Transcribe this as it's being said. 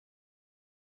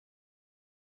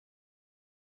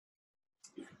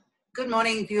Good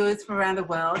morning, viewers from around the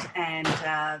world and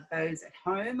those at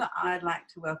home. I'd like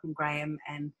to welcome Graeme.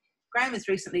 And Graeme has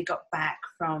recently got back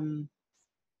from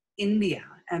India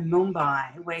and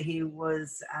Mumbai, where he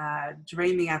was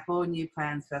dreaming up all new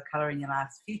plans for Colour in Your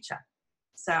Life's future.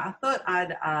 So I thought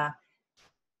I'd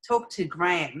talk to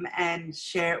Graeme and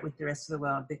share it with the rest of the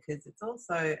world, because it's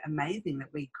also amazing that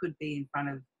we could be in front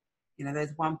of,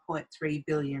 those 1.3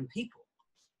 billion people.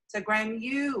 So, Graeme,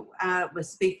 you were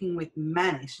speaking with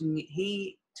Manish, and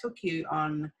he took you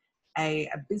on a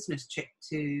business trip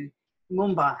to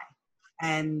Mumbai.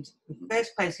 And the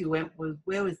first place you went was,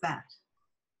 where was that?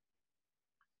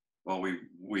 Well,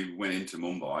 we went into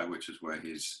Mumbai, which is where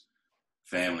his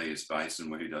family is based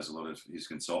and where he does a lot of his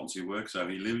consultancy work. So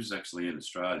he lives actually in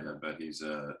Australia, but he's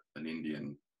an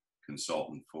Indian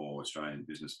consultant for Australian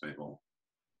business people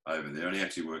over there. And he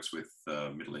actually works with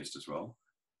Middle East as well.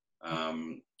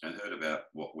 And heard about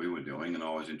what we were doing, and I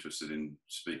was interested in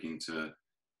speaking to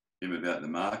him about the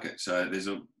market. So there's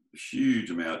a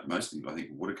huge amount, mostly I think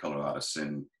watercolour artists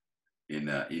in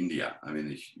India. I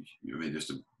mean, just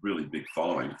a really big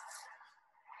following.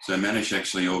 So Manish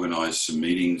actually organised some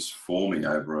meetings for me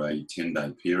over a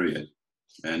 10-day period,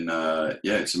 and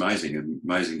it's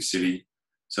amazing city.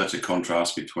 Such a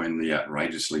contrast between the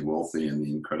outrageously wealthy and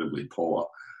the incredibly poor.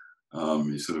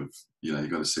 You've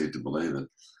got to see it to believe it.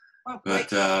 Well,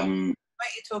 but weren't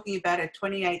you talking about a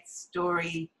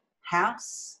 28-storey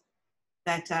house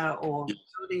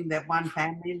building that one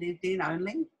family lived in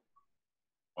only?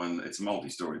 It's a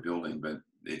multi-storey building, but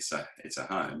it's a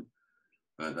home.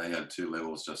 But they have 2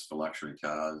 levels just for luxury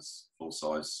cars,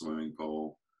 full-size swimming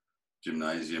pool,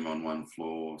 gymnasium on one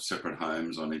floor, separate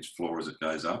homes on each floor as it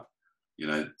goes up.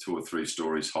 2 or 3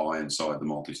 stories high inside the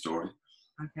multi-storey.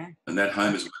 Okay. And that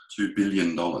home is worth $2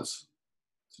 billion.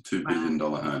 It's a $2 billion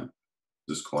home.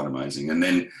 It's quite amazing. And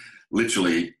then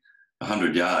literally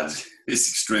 100 yards is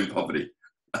extreme poverty.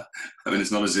 I mean,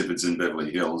 it's not as if it's in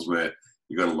Beverly Hills where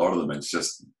you've got a lot of them. It's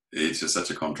just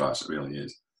such a contrast. It really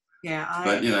is.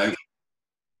 Yeah.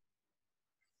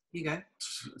 You go.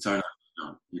 Sorry,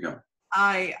 no, you go.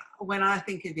 When I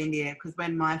think of India, because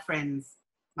when my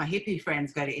hippie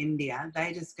friends go to India,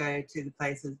 they just go to the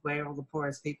places where all the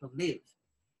poorest people live.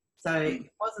 So it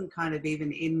wasn't kind of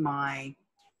even in my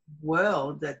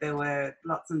world that there were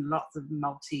lots and lots of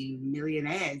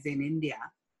multi-millionaires in India.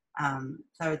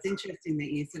 So it's interesting that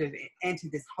you sort of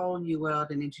entered this whole new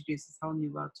world and introduced this whole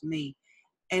new world to me.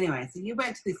 Anyway, so you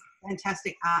went to this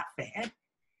fantastic art fair.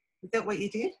 Is that what you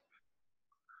did?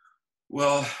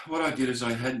 Well, what I did is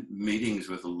I had meetings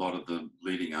with a lot of the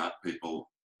leading art people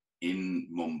in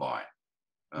Mumbai.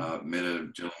 Met a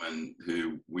gentleman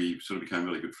who we sort of became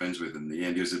really good friends with in the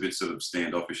end. He was a bit sort of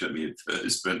standoffish at me at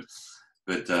first,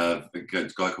 but a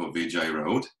guy called Vijay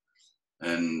Raut,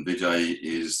 and Vijay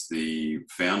is the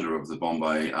founder of the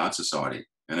Bombay Art Society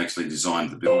and actually designed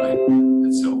the building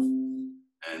itself.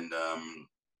 And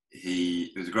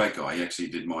he was a great guy. He actually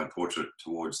did my portrait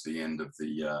towards the end of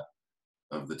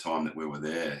the time that we were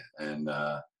there, and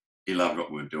he loved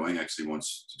what we were doing. Actually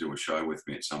wants to do a show with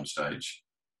me at some stage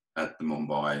at the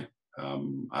Mumbai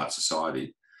Art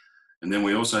Society. And then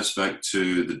we also spoke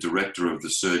to the director of the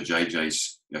Sir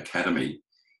J.J.'s Academy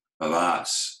of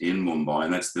Arts in Mumbai,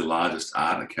 and that's the largest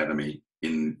art academy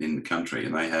in the country.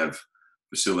 And they have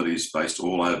facilities based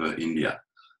all over India.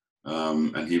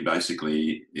 And he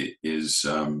basically is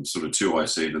sort of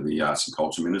 2IC to the Arts and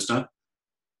Culture Minister.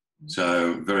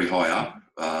 So very high up,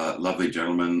 lovely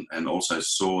gentleman, and also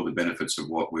saw the benefits of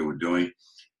what we were doing.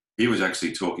 He was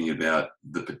actually talking about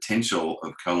the potential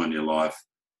of Colour in Your Life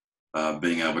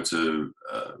being able to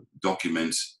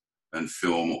document and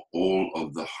film all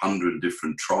of the 100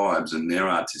 different tribes and their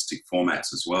artistic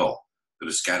formats as well that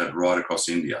are scattered right across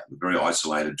India, the very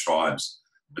isolated tribes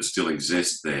that still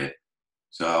exist there.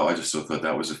 So I just thought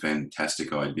that was a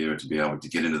fantastic idea, to be able to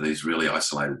get into these really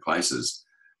isolated places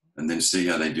and then see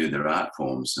how they do their art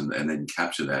forms and then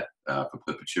capture that for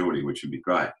perpetuity, which would be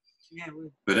great. Yeah,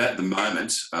 but at the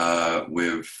moment,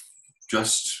 we're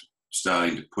just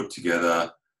starting to put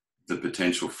together the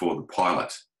potential for the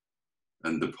pilot.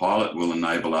 And the pilot will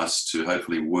enable us to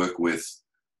hopefully work with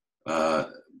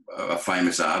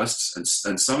famous artists.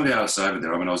 And some of the artists over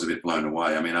there, I was a bit blown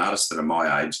away. Artists that are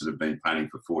my age that have been painting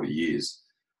for 40 years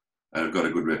and have got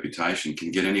a good reputation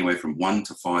can get anywhere from $1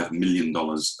 to $5 million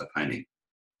a painting.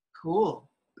 Cool.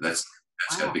 That's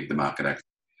how big the market actually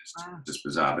is. Wow. Just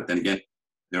bizarre. But then again,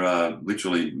 there are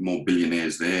literally more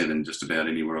billionaires there than just about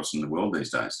anywhere else in the world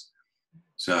these days.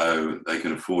 So they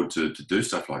can afford to do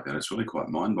stuff like that. It's really quite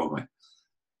mind-boggling.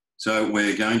 So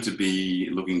we're going to be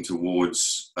looking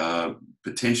towards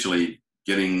potentially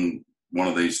getting one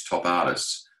of these top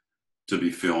artists to be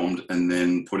filmed, and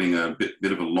then putting a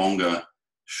bit of a longer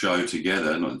show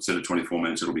together. Instead of 24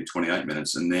 minutes, it'll be 28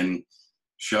 minutes, and then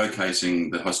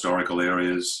showcasing the historical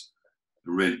areas,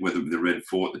 whether the Red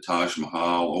Fort, the Taj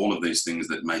Mahal, all of these things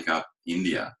that make up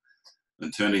India,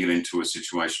 and turning it into a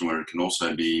situation where it can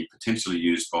also be potentially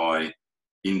used by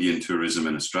Indian tourism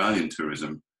and Australian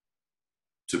tourism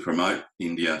to promote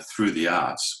India through the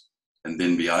arts, and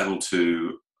then be able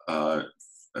to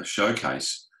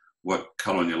showcase what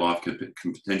Colour in Your Life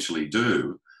can potentially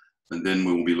do. And then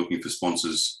we'll be looking for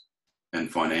sponsors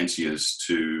and financiers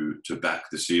to back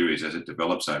the series as it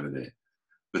develops over there.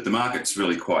 But the market's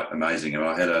really quite amazing. And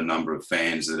I had a number of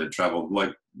fans that had travelled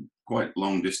like quite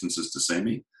long distances to see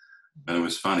me. And it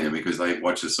was funny because they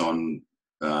watch us on,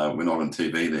 we're not on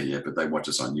TV there yet, but they watch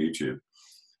us on YouTube.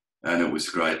 And it was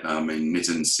great. I mean,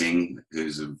 Nitin Singh,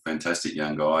 who's a fantastic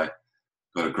young guy,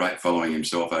 got a great following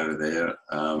himself over there.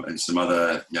 And some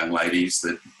other young ladies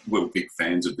that were big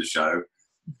fans of the show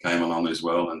came along as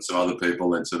well. And some other people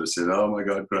that sort of said, oh my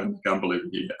God, Graeme, I can't believe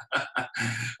you're here,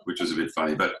 which was a bit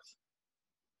funny. But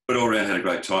all around had a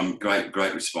great time,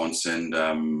 great response. And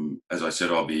as I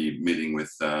said, I'll be meeting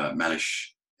with Manish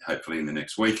hopefully in the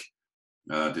next week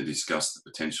to discuss the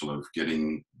potential of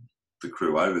getting the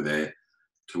crew over there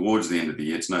towards the end of the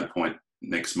year. It's no point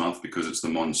next month because it's the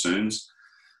monsoons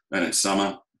and it's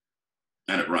summer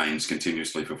and it rains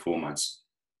continuously for 4 months.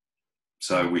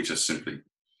 So we just simply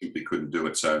couldn't do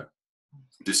it. So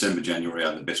December, January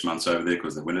are the best months over there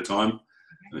because the winter time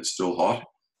and it's still hot,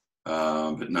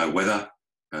 but no weather.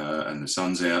 And the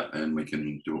sun's out and we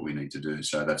can do what we need to do.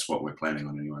 So that's what we're planning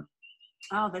on anyway.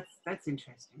 Oh, that's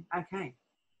interesting. Okay,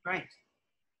 great.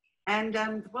 And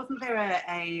wasn't there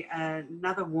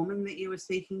another woman that you were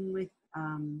speaking with?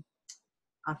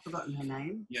 I've forgotten her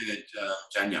name. Yeah,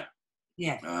 Janya.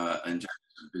 Yeah. And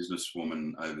Janya's a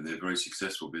businesswoman over there, very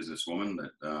successful businesswoman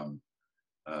that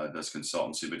does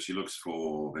consultancy, but she looks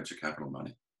for venture capital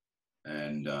money.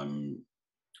 And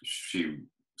she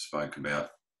spoke about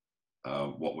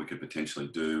what we could potentially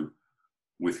do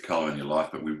with Colour in Your Life,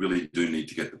 but we really do need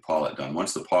to get the pilot done.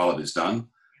 Once the pilot is done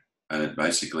and it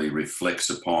basically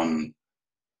reflects upon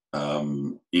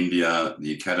India,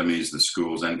 the academies, the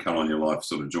schools and Colour in Your Life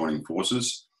sort of joining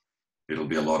forces, it'll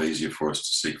be a lot easier for us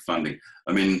to seek funding.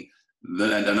 I mean,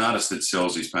 an artist that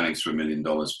sells his paintings for $1 million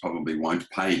probably won't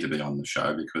pay to be on the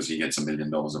show because he gets $1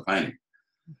 million a painting.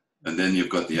 And then you've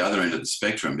got the other end of the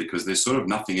spectrum because there's sort of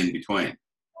nothing in between.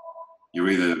 You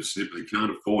either simply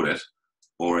can't afford it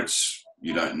or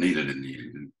you don't need it in the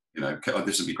end. You know,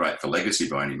 this would be great for legacy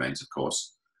by any means, of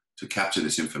course, to capture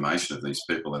this information of these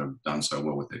people that have done so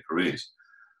well with their careers.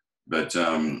 But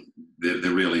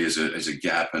there really is a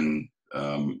gap, and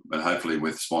hopefully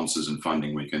with sponsors and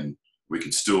funding, we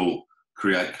can still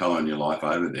create Colour in Your Life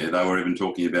over there. They were even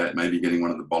talking about maybe getting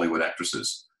one of the Bollywood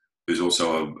actresses, who's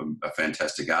also a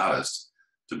fantastic artist,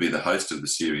 to be the host of the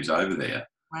series over there.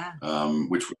 Wow.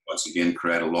 Which would once again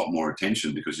create a lot more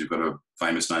attention because you've got a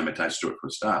famous name attached to it for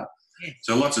a start. Yes.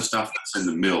 So lots of stuff that's in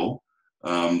the mill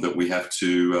that we have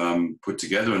to put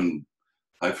together, and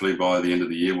hopefully by the end of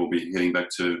the year we'll be heading back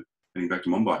to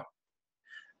Mumbai.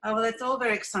 Oh, well, that's all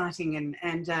very exciting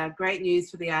and great news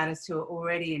for the artists who are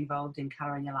already involved in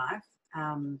Colour in Your Life,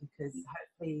 because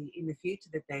hopefully in the future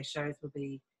that their shows will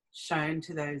be shown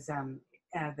to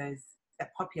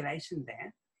that population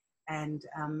there. And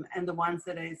the ones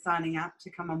that are signing up to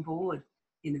come on board,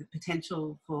 you know, the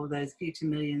potential for those future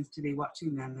millions to be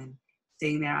watching them and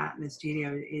seeing their art in the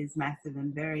studio is massive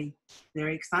and very,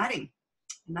 very exciting.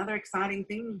 Another exciting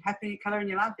thing happening at Colour in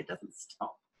Your Life, it doesn't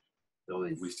stop. It's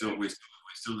always... We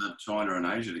still have China and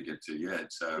Asia to get to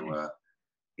yet. So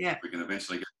yeah, we can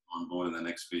eventually get on board in the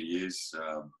next few years.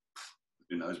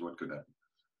 Who knows what could happen?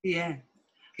 Yeah.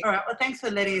 All right. Well, thanks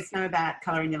for letting us know about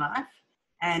Colour in Your Life.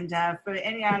 And for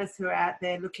any artists who are out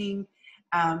there looking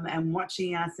and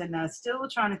watching us and are still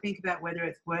trying to think about whether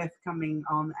it's worth coming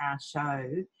on our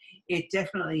show, it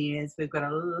definitely is. We've got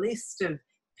a list of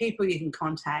people you can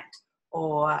contact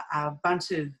or a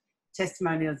bunch of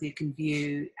testimonials you can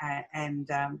view. And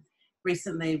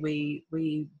recently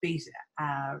we beat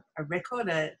a record,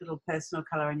 a little personal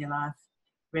Colour in Your Life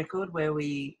record, where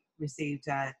we received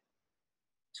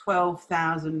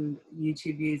 12,000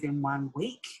 YouTube views in 1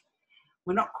 week.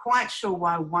 We're not quite sure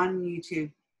why one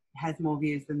YouTube has more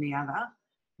views than the other.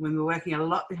 When we're working a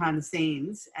lot behind the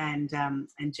scenes, and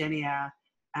Jenny,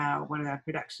 one of our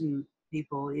production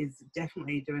people, is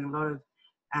definitely doing a lot of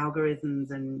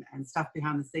algorithms and stuff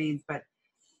behind the scenes, but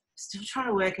still trying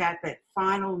to work out that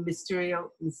final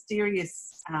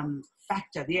mysterious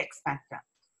factor, the X factor.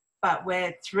 But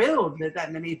we're thrilled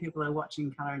that many people are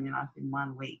watching Colour in Your Life in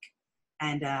 1 week.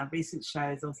 And recent show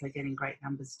is also getting great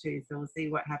numbers too. So we'll see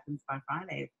what happens by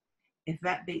Friday. If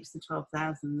that beats the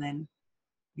 12,000, then,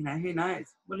 you know, who knows?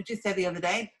 What did you say the other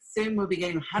day? Soon we'll be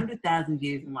getting 100,000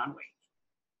 views in 1 week.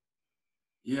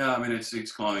 Yeah, I mean,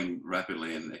 it's climbing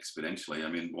rapidly and exponentially. I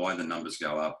mean, why the numbers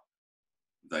go up,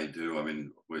 they do. I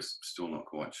mean, we're still not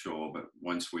quite sure, but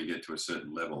once we get to a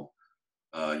certain level,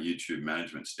 YouTube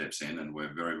management steps in, and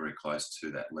we're very, very close to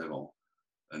that level.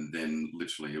 And then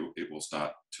literally it will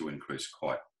start to increase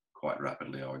quite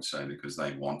rapidly, I would say, because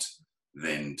they want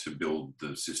then to build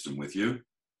the system with you,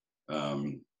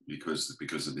 because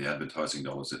of the advertising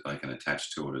dollars that they can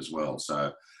attach to it as well.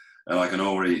 So, and I can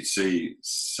already see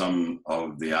some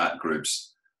of the art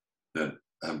groups that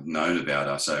have known about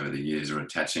us over the years are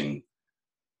attaching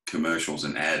commercials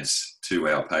and ads to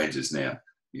our pages now.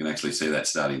 You can actually see that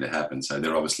starting to happen. So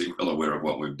they're obviously well aware of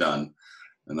what we've done,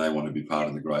 and they want to be part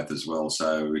of the growth as well.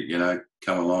 So, you know,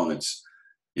 come along. It's,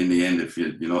 in the end, if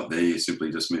you're not there, you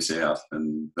simply just miss out.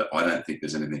 But I don't think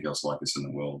there's anything else like this in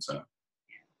the world. So,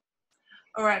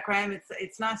 all right, Graeme,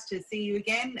 it's nice to see you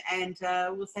again, and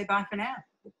we'll say bye for now.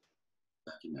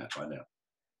 Thank you, Nat. Bye now.